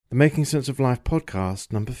The Making Sense of Life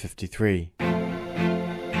podcast, number 53.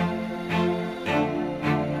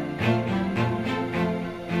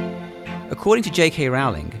 According to J.K.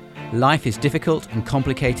 Rowling, life is difficult and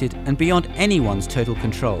complicated and beyond anyone's total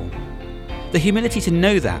control. The humility to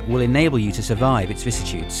know that will enable you to survive its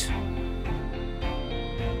vicissitudes.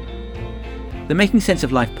 The Making Sense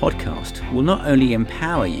of Life podcast will not only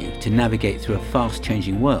empower you to navigate through a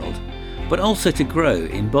fast-changing world, but also to grow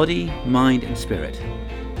in body, mind and spirit.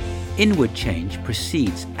 Inward change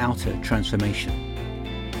precedes outer transformation.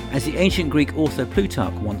 As the ancient Greek author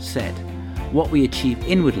Plutarch once said, what we achieve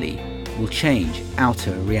inwardly will change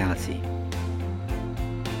outer reality.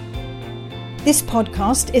 This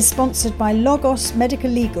podcast is sponsored by Logos Medical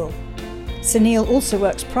Legal. Sunil also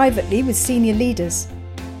works privately with senior leaders.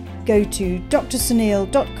 Go to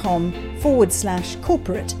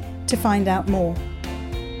drsunil.com/corporate to find out more.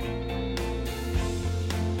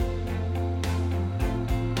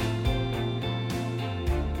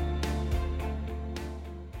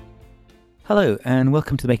 Hello and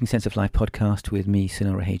welcome to the Making Sense of Life podcast with me,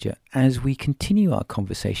 Sunil Raheja, as we continue our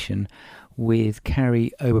conversation with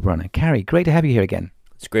Carrie Oberbrunner. Carrie, great to have you here again.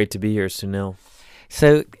 It's great to be here, Sunil.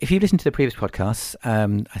 So if you've listened to the previous podcasts,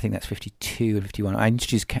 I think that's 52 and 51, I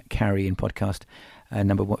introduced Carrie in podcast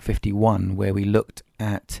number 51, where we looked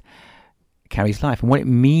at Carrie's life and what it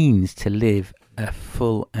means to live a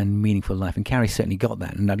full and meaningful life. And Carrie certainly got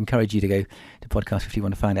that. And I'd encourage you to go to podcast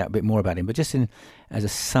 51 to find out a bit more about him. But just as a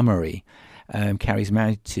summary, Carrie's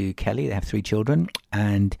married to Kelly. They have 3 children,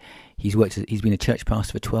 and he's been a church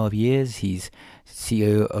pastor for 12 years. He's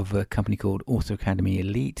CEO of a company called Author Academy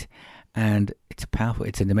Elite, and it's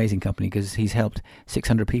an amazing company because he's helped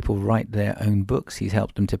 600 people write their own books. He's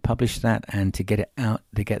helped them to publish that and to get it out,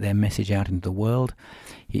 to get their message out into the world.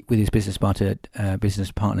 With his business partner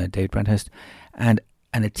David Brandhurst, and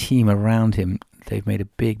a team around him, they've made a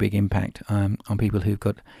big impact on people who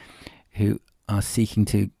are seeking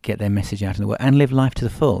to get their message out in the world and live life to the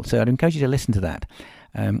full. So I'd encourage you to listen to that,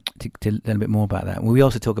 to learn a bit more about that. We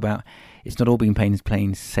also talk about it's not all been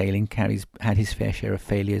plain sailing. Carrie's had his fair share of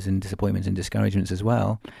failures and disappointments and discouragements as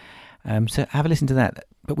well. So have a listen to that.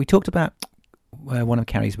 But we talked about one of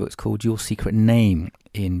Carrie's books called Your Secret Name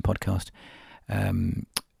in podcast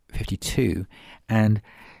 52. And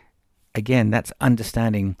again, that's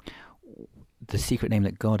understanding the secret name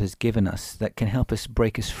that God has given us that can help us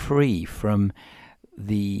break us free from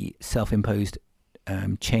the self-imposed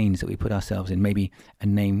chains that we put ourselves in. Maybe a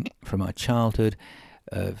name from our childhood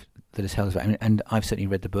that has held us back. And I've certainly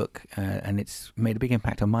read the book, and it's made a big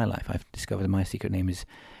impact on my life. I've discovered that my secret name is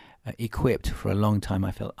Equipped. For a long time,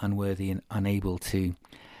 I felt unworthy and unable to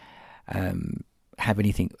have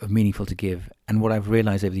anything meaningful to give. And what I've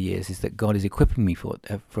realized over the years is that God is equipping me for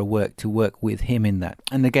work, to work with him in that.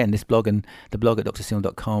 And again, this blog and the blog at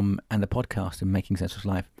drsunil.com and the podcast and Making Sense of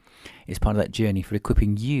Life is part of that journey for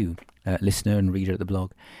equipping you, listener and reader of the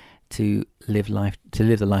blog, to live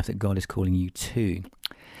the life that God is calling you to.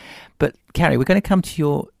 But Carrie, we're going to come to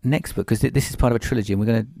your next book because this is part of a trilogy,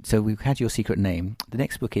 and so we've had Your Secret Name. The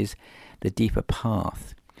next book is The Deeper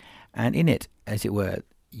Path, and in it, as it were,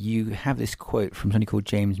 you have this quote from somebody called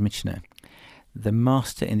James Michener. The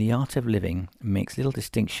master in the art of living makes little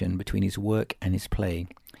distinction between his work and his play,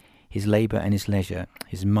 his labour and his leisure,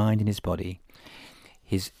 his mind and his body,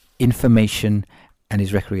 his information and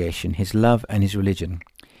his recreation, his love and his religion.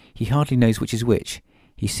 He hardly knows which is which.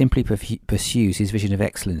 He simply pursues his vision of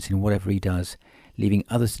excellence in whatever he does, leaving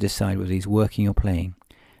others to decide whether he's working or playing.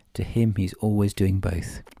 To him, he's always doing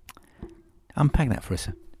both. Unpack that for us,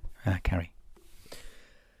 Carrie.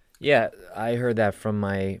 Yeah, I heard that from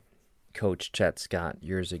my coach, Chet Scott,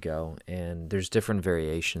 years ago, and there's different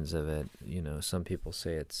variations of it. You know, some people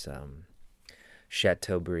say it's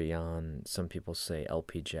Chateaubriand, some people say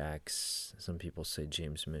L.P. Jacks, some people say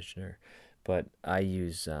James Michener, but I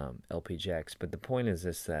use L.P. Jacks. But the point is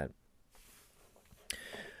this, that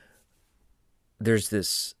there's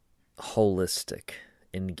this holistic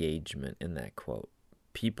engagement in that quote.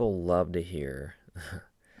 People love to hear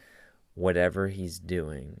whatever he's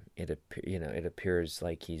doing, it appears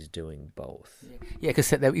like he's doing both. Yeah,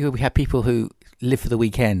 because we have people who live for the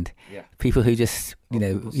weekend. Yeah. People who just,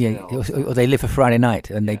 or they live for Friday night,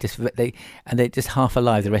 and they just half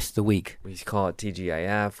alive the rest of the week. We call it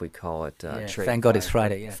TGIF. We call it trade. Thank God it's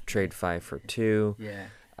Friday. Yeah. Trade 5 for 2. Yeah.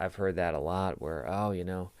 I've heard that a lot. Where how you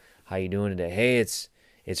doing today? Hey, it's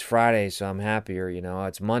Friday, so I'm happier.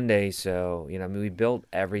 It's Monday, so we built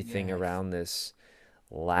everything around this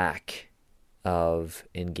lack of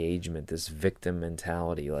engagement, this victim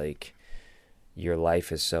mentality, like your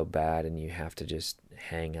life is so bad and you have to just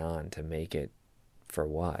hang on to make it for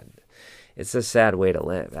what? It's a sad way to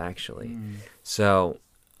live, actually. So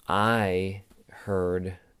I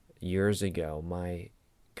heard years ago my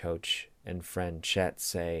coach and friend Chet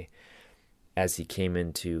say, as he came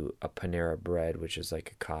into a Panera Bread, which is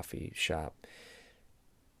like a coffee shop,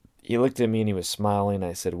 he looked at me and he was smiling.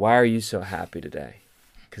 I said, "Why are you so happy today?"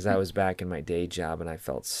 Because I was back in my day job and I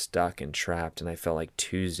felt stuck and trapped, and I felt like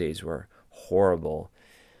Tuesdays were horrible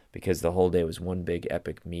because the whole day was one big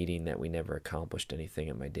epic meeting that we never accomplished anything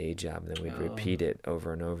at my day job. And then we'd repeat it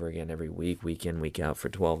over and over again every week, week in, week out for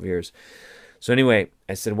 12 years. So anyway,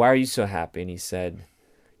 I said, "Why are you so happy?" And he said,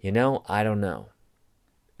 "I don't know.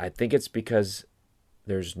 I think it's because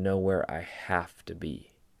there's nowhere I have to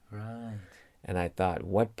be." Right. And I thought,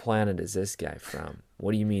 what planet is this guy from?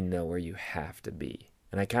 What do you mean nowhere you have to be?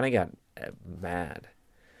 And I kind of got mad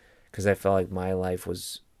because I felt like my life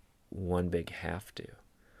was one big have to.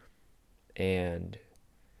 And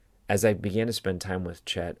as I began to spend time with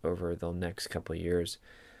Chet over the next couple of years,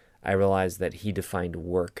 I realized that he defined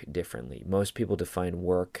work differently. Most people define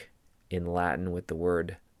work in Latin with the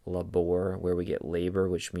word labor, where we get labor,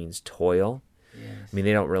 which means toil. Yes. I mean,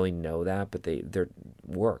 they don't really know that, but they're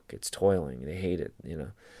work. It's toiling. They hate it,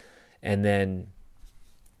 And then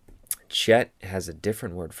Chet has a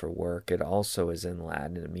different word for work. It also is in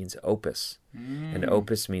Latin, and it means opus. And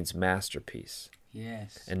opus means masterpiece.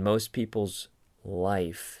 Yes. And most people's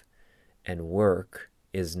life and work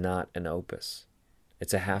is not an opus.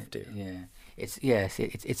 It's a have to. Yeah.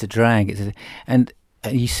 It's a drag. And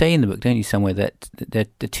you say in the book, don't you, somewhere that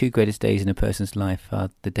the two greatest days in a person's life are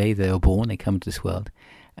the day they are born, they come to this world,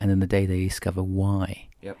 and then the day they discover why.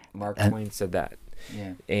 Yep, Mark Twain said that.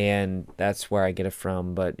 Yeah. And that's where I get it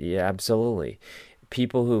from. But yeah, absolutely.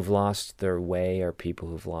 People who've lost their way are people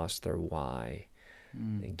who've lost their why.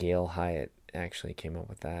 Gail Hyatt actually came up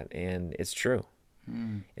with that, and it's true.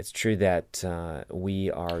 It's true that we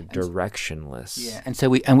are directionless. Yeah, and so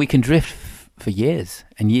we can drift for years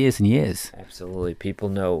and years and years. Absolutely. People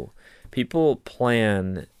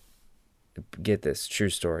plan, get this, true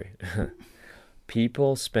story.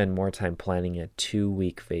 People spend more time planning a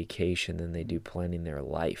 2-week vacation than they do planning their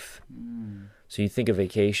life. So you think a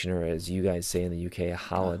vacation, or as you guys say in the UK, a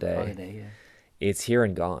holiday. Yeah. It's here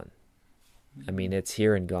and gone. I mean, it's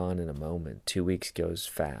here and gone in a moment. 2 weeks goes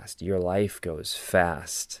fast. Your life goes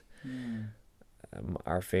fast.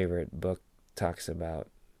 Our favorite book talks about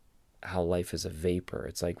how life is a vapor.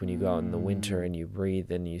 It's like when you go out in the winter and you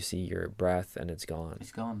breathe and you see your breath and it's gone.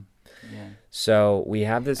 It's gone. Yeah. So we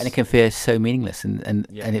have this... And it can feel so meaningless, and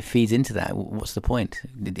it feeds into that. What's the point?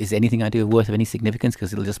 Is anything I do worth of any significance?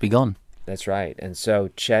 Because it'll just be gone. That's right. And so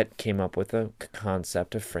Chet came up with a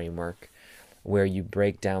concept, a framework, where you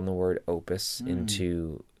break down the word opus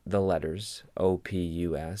into the letters,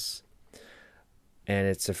 O-P-U-S, and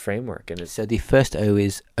it's a framework. And So the first O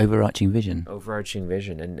is overarching vision. Overarching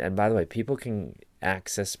vision. And by the way, people can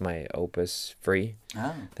access my opus free.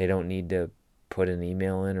 They don't need to put an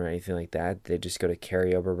email in or anything like that. They just go to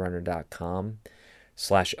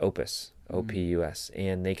carryoverrunner.com/opus, O-P-U-S,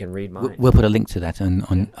 and they can read mine. We'll put a link to that on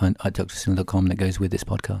drsinel.com that goes with this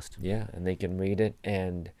podcast. Yeah, and they can read it.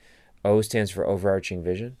 And O stands for overarching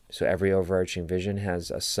vision. So every overarching vision has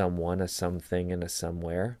a someone, a something, and a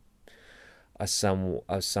somewhere. A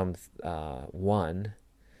one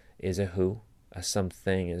is a who, a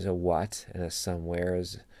something is a what, and a somewhere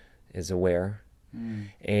is a where.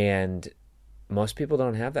 And most people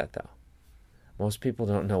don't have that, though. Most people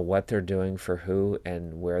don't know what they're doing for who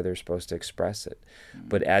and where they're supposed to express it.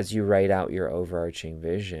 But as you write out your overarching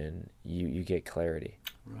vision, you get clarity.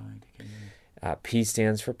 Right. Okay. P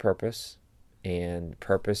stands for purpose, and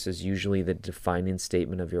purpose is usually the defining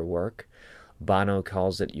statement of your work. Bono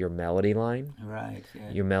calls it your melody line. Right.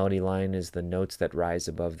 Yeah. Your melody line is the notes that rise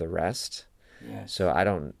above the rest. Yes. So I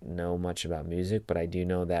don't know much about music, but I do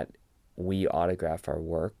know that we autograph our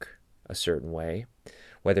work a certain way.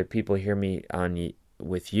 Whether people hear me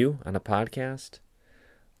with you on a podcast,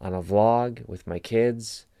 on a vlog, with my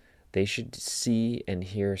kids, they should see and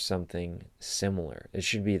hear something similar. It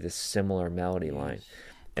should be the similar melody line.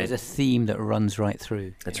 There's a theme that runs right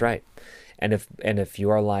through. That's right. And if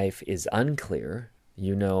your life is unclear,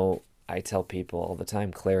 I tell people all the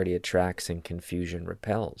time, clarity attracts and confusion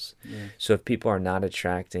repels. Yeah. So if people are not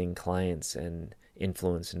attracting clients and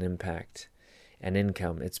influence and impact and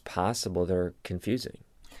income, it's possible they're confusing.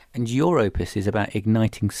 And your opus is about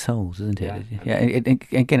igniting souls, isn't it? Yeah.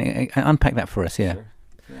 Again, unpack that for us. Yeah. Sure.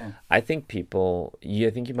 Yeah. I think you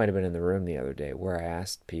might have been in the room the other day where I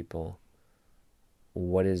asked people,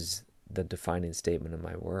 what is the defining statement of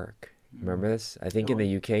my work? Remember this? I think in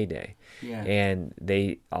the UK day. Yeah. And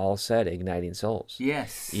they all said igniting souls.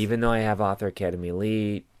 Yes. Even though I have Author Academy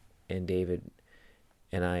Elite and David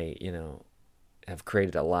and I, have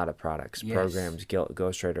created a lot of products, programs,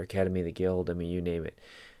 Ghostwriter Academy, the Guild, I mean, you name it.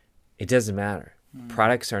 It doesn't matter.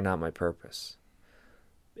 Products are not my purpose.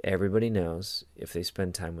 Everybody knows, if they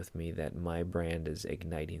spend time with me, that my brand is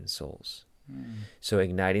Igniting Souls. So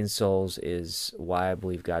Igniting Souls is why I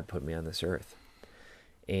believe God put me on this earth.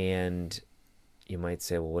 And you might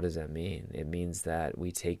say, well, what does that mean? It means that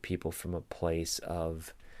we take people from a place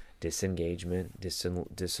of disengagement,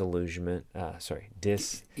 disillusionment,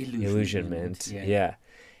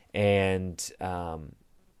 and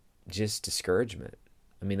just discouragement.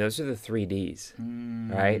 I mean, those are the 3 Ds,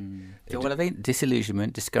 right? So what are they?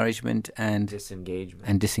 Disillusionment, discouragement, and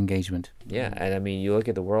disengagement. Yeah, and I mean, you look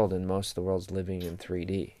at the world, and most of the world's living in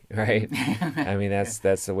 3D, right? I mean, that's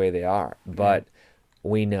the way they are. But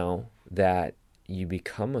we know that you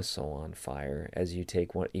become a soul on fire as you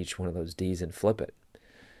take each one of those Ds and flip it.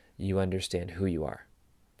 You understand who you are,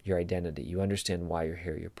 your identity. You understand why you're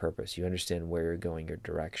here, your purpose. You understand where you're going, your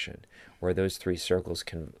direction. Where those 3 circles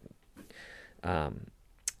can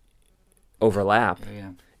overlap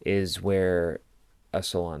is where a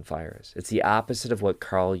soul on fire is. It's the opposite of what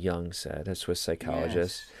Carl Jung said, a Swiss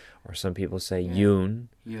psychologist, or some people say Jung.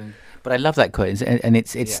 But I love that quote, and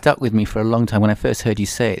it's stuck with me for a long time. When I first heard you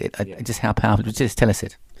say it, just how powerful. Just tell us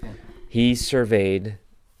it. He surveyed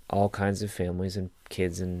all kinds of families and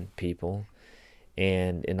kids and people,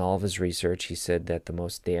 and in all of his research, he said that the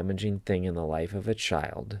most damaging thing in the life of a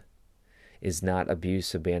child is not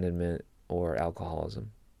abuse, abandonment, or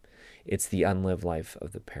alcoholism. It's the unlived life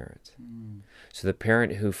of the parent. So the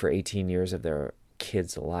parent who for 18 years of their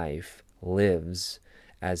kid's life lives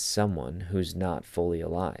as someone who's not fully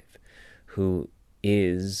alive, who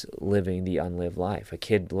is living the unlived life. A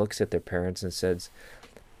kid looks at their parents and says,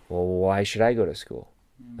 well, why should I go to school?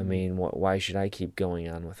 I mean, why should I keep going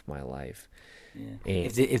on with my life?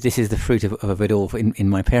 If this is the fruit of it all in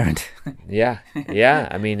my parent. Yeah.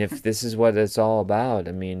 I mean, if this is what it's all about,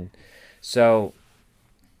 I mean, so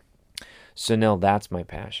no, that's my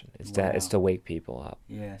passion. It's to wake people up.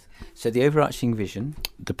 Yes. So the overarching vision,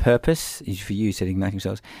 the purpose is for you, said Igniting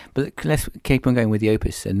Souls. But let's keep on going with the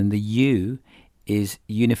opus, and then the U is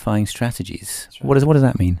unifying strategies. Right. What does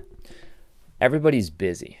that mean? Everybody's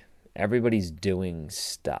busy. Everybody's doing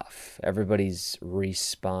stuff. Everybody's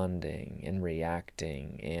responding and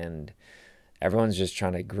reacting, and everyone's just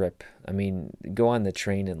trying to grip. I mean, go on the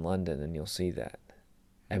train in London and you'll see that.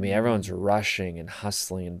 I mean, everyone's rushing and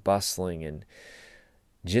hustling and bustling and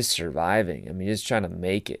just surviving. I mean, just trying to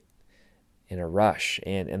make it in a rush.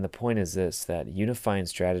 And the point is this, that unifying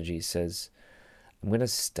strategy says, I'm going to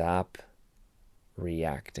stop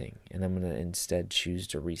reacting and I'm going to instead choose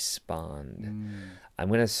to respond. I'm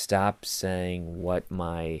going to stop saying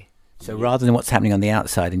So rather than what's happening on the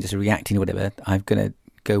outside and just reacting to whatever, I'm going to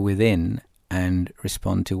go within and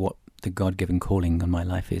respond to what the God-given calling on my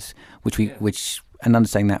life is, and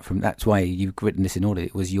understanding that's why you've written this in order.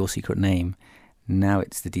 It was your secret name. Now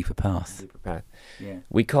it's the deeper path. Yeah.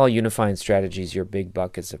 We call unifying strategies your big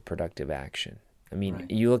buckets of productive action. I mean,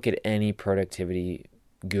 You look at any productivity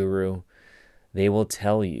guru, they will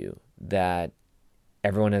tell you that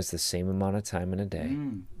everyone has the same amount of time in a day.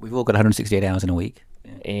 We've all got 168 hours in a week.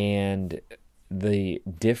 Yeah. And the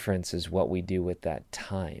difference is what we do with that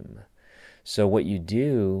time. So what you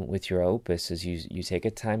do with your opus is you take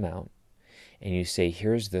a time out and you say,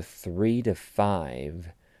 here's the 3 to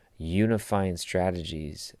 5 unifying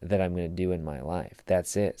strategies that I'm going to do in my life.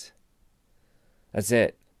 That's it.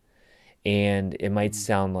 And it might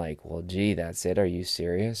sound like, well, gee, that's it. Are you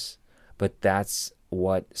serious? But that's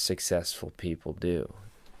what successful people do.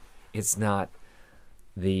 It's not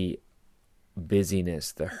the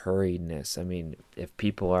busyness, the hurriedness. I mean, if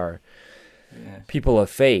people are people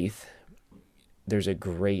of faith, there's a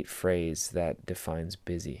great phrase that defines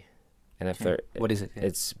busy. And if what is it?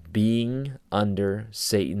 It's being under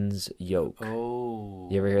Satan's yoke. Oh.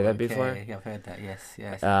 You ever hear that before? Yeah, I've heard that.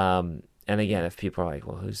 Yes. And again, if people are like,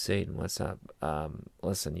 well, who's Satan? What's up?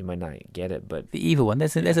 Listen, you might not get it, but... The evil one.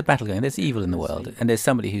 There's a battle going. There's evil in the world. And there's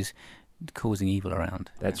somebody who's causing evil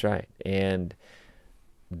around. That's right. And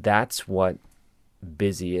that's what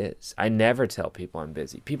busy is. I never tell people I'm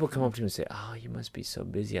busy. People come up to me and say, oh, you must be so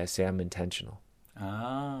busy. I say I'm intentional.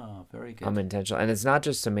 Ah, very good. I'm intentional. And it's not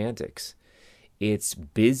just semantics. It's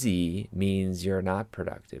busy means you're not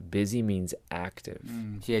productive. Busy means active.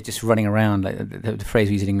 Yeah, just running around. Like the phrase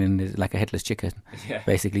we use in England is like a headless chicken. Yeah.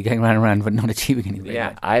 Basically, going round and round but not achieving anything.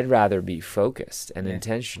 Yeah, I'd rather be focused and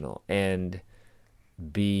intentional and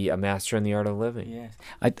be a master in the art of living. Yes.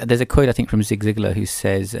 There's a quote, I think, from Zig Ziglar who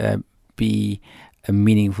says, be a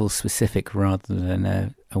meaningful specific rather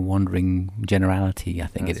than a wandering generality. I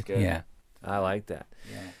think That's it. good. Yeah. I like that.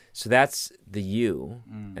 Yeah. So that's the U,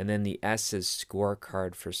 and then the S is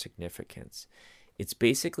scorecard for significance. It's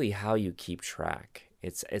basically how you keep track.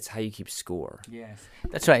 It's how you keep score. Yes,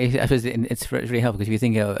 that's right. I suppose it's really helpful because if you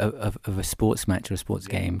think of a sports match or a sports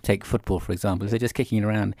game, take football for example. If they're just kicking it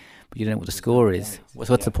around, but you don't know what the score is,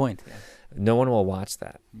 what's the point? No one will watch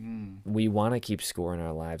that. We want to keep score in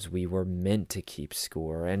our lives. We were meant to keep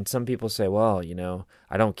score. And some people say, well,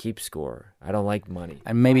 I don't keep score. I don't like money.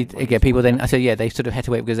 And maybe again, people then, I say, they sort of head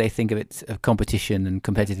away because they think of it of competition and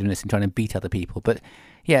competitiveness and trying to beat other people. But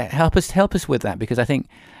yeah, help us with that, because I think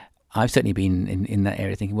I've certainly been in that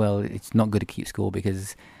area thinking, well, it's not good to keep score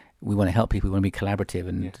because we want to help people. We want to be collaborative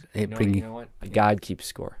and you know what? God keeps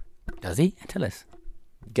score. Does he? Tell us.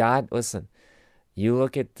 God, listen. You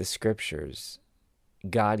look at the scriptures,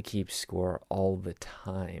 God keeps score all the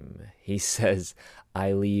time. He says,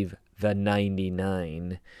 I leave the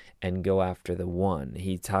 99 and go after the one.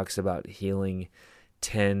 He talks about healing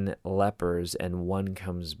 10 lepers and one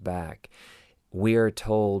comes back. We are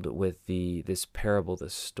told with this parable, the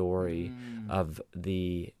story of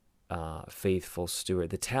the faithful steward,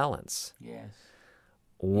 the talents. Yes.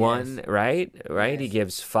 One, Yes. right? Yes. He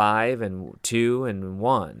gives 5 and 2 and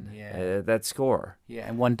 1. Yeah. That score. Yeah,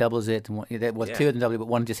 and one doubles it. And two of them double it, but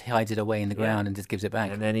one just hides it away in the ground and just gives it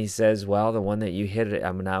back. And then he says, well, the one that you hit it,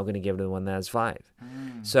 I'm now going to give to the one that has 5.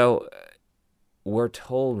 So we're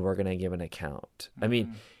told we're going to give an account. I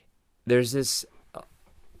mean, there's this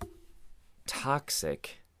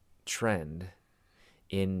toxic trend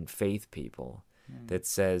in faith people that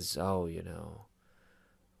says, oh,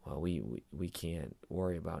 well, we can't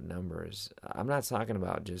worry about numbers. I'm not talking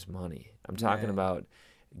about just money. I'm talking about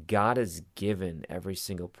God has given every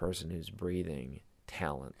single person who's breathing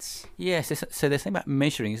talents. Yes, so there's something about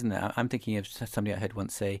measuring, isn't there? I'm thinking of somebody I heard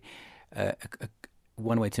once say,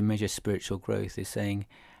 one way to measure spiritual growth is saying,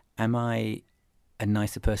 am I a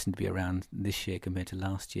nicer person to be around this year compared to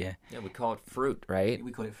last year? Yeah, we call it fruit, right?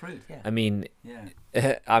 We call it fruit, yeah. I mean,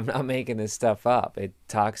 I'm not making this stuff up. It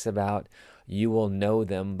talks about you will know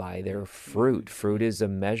them by their fruit. Fruit is a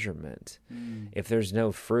measurement. If there's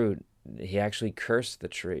no fruit, he actually cursed the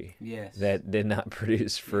tree that did not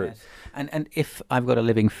produce fruit. Yes. And if I've got a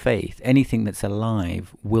living faith, anything that's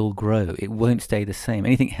alive will grow. It won't stay the same.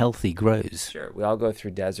 Anything healthy grows. Sure. We all go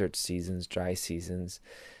through desert seasons, dry seasons,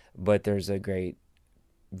 but there's a great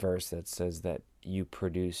verse that says that you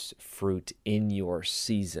produce fruit in your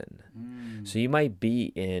season. So you might be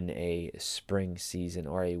in a spring season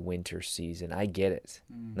or a winter season. I get it.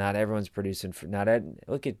 Not everyone's producing fruit.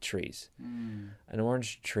 Look at trees. An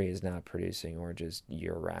orange tree is not producing oranges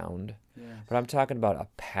year round. But I'm talking about a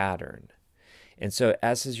pattern. And so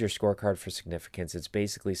S is your scorecard for significance. It's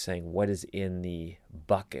basically saying what is in the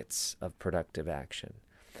buckets of productive action.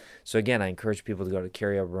 So again, I encourage people to go to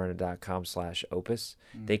carryoverburner.com/opus.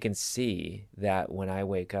 They can see that when I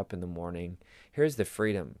wake up in the morning, here's the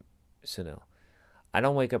freedom, Sunil. I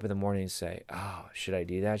don't wake up in the morning and say, oh, should I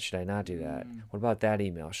do that? Should I not do that? What about that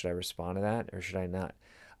email? Should I respond to that or should I not?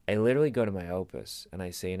 I literally go to my opus and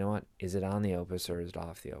I say, you know what? Is it on the opus or is it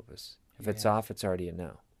off the opus? If it's off, it's already a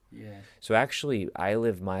no. Yes. So actually, I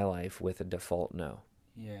live my life with a default no.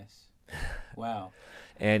 Yes. Wow.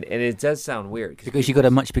 And it does sound weird. Because you've got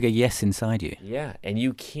a much bigger yes inside you. Yeah, and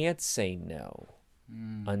you can't say no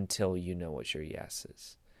until you know what your yes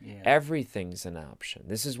is. Yeah. Everything's an option.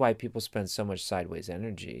 This is why people spend so much sideways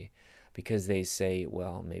energy, because they say,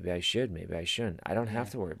 well, maybe I should, maybe I shouldn't. I don't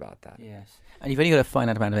have to worry about that. Yes. And you've only got a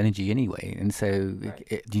finite amount of energy anyway, and so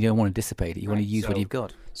you don't want to dissipate it. You want to use what you've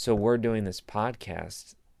got. So we're doing this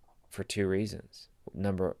podcast for 2 reasons.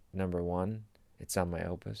 Number one, it's on my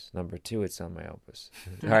opus. Number 2, it's on my opus.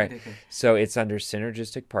 All right. So it's under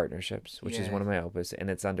synergistic partnerships, which is one of my opus, and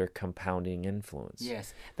it's under compounding influence.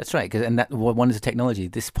 Yes, that's right. And that one is a technology.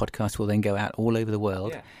 This podcast will then go out all over the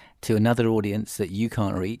world to another audience that you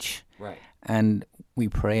can't reach. Right. And we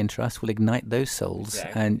pray and trust will ignite those souls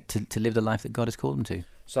and to live the life that God has called them to.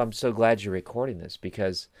 So I'm so glad you're recording this,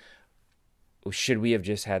 because should we have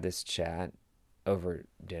just had this chat over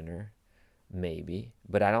dinner? Maybe,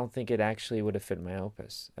 but I don't think it actually would have fit my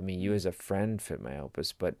opus. I mean, you as a friend fit my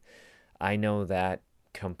opus, but I know that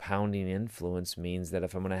compounding influence means that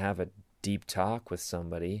if I'm going to have a deep talk with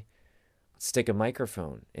somebody, stick a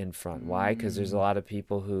microphone in front. Why? Because there's a lot of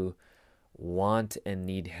people who want and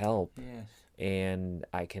need help, and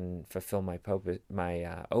I can fulfill my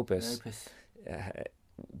opus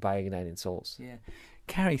by igniting souls. Yeah.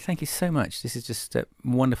 Carrie, thank you so much. This is just a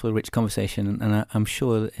wonderful, rich conversation, and I'm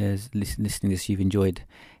sure as listening to this, you've enjoyed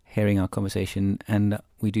hearing our conversation, and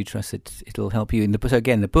we do trust that it'll help you. So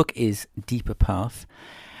again, the book is Deeper Path,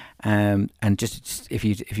 and just if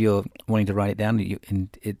you're wanting to write it down,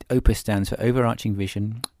 OPUS stands for Overarching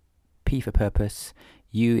Vision, P for Purpose,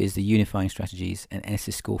 U is the Unifying Strategies, and S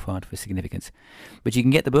is Scorecard for Significance. But you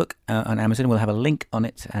can get the book on Amazon. We'll have a link on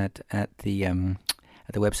it at the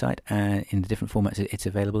website in the different formats it's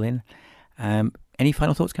available in. Any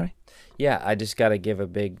final thoughts, Gary? Yeah, I just got to give a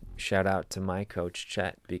big shout out to my coach,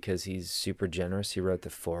 Chet, because he's super generous. He wrote the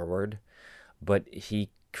foreword, but he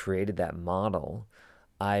created that model.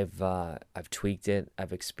 I've tweaked it,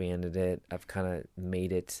 I've expanded it, I've kind of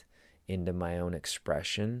made it into my own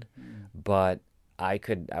expression, but I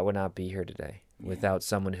would not be here today without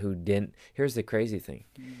someone who didn't. Here's the crazy thing.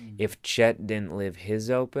 If Chet didn't live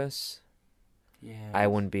his opus, I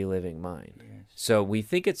wouldn't be living mine. Yes. So we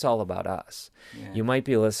think it's all about us. Yeah. You might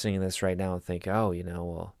be listening to this right now and think, oh,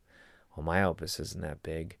 well, my opus isn't that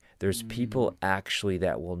big. There's people actually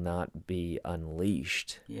that will not be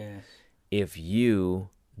unleashed if you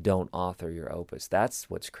don't author your opus. That's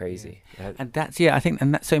what's crazy. And that's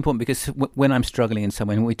so important, because when I'm struggling in some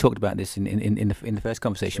way, and we talked about this in the first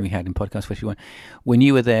conversation we had in podcast 51, when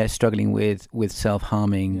you were there struggling with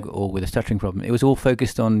self-harming or with a stuttering problem, it was all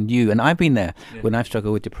focused on you. And I've been there when I've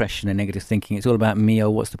struggled with depression and negative thinking. It's all about me. Oh,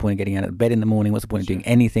 what's the point of getting out of bed in the morning? What's the point of doing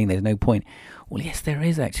anything? There's no point. Well, yes, there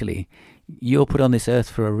is actually. You're put on this earth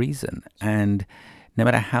for a reason, and no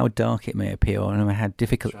matter how dark it may appear, or no matter how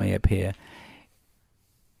difficult it may appear,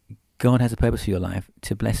 God has a purpose for your life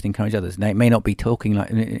to bless and encourage others. Now, it may not be talking like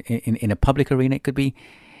in a public arena. It could be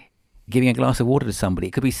giving a glass of water to somebody.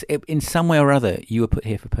 It could be in some way or other you were put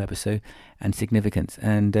here for purpose and significance.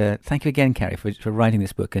 And thank you again, Carrie, for writing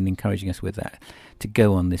this book and encouraging us with that to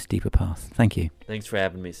go on this deeper path. Thank you. Thanks for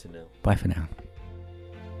having me, Sunil. Bye for now.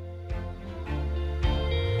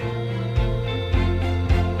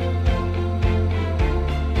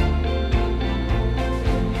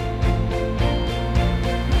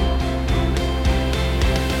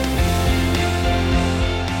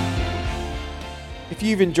 If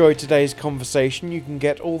you've enjoyed today's conversation, you can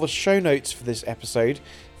get all the show notes for this episode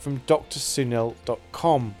from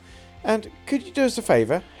drsunil.com. And could you do us a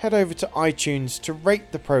favour? Head over to iTunes to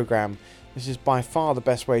rate the programme. This is by far the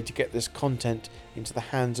best way to get this content into the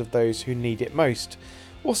hands of those who need it most.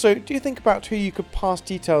 Also, do you think about who you could pass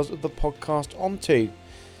details of the podcast on to?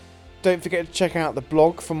 Don't forget to check out the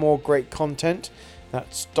blog for more great content.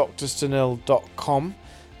 That's drsunil.com,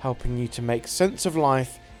 helping you to make sense of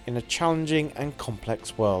life in a challenging and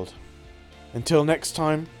complex world. Until next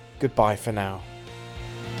time, goodbye for now.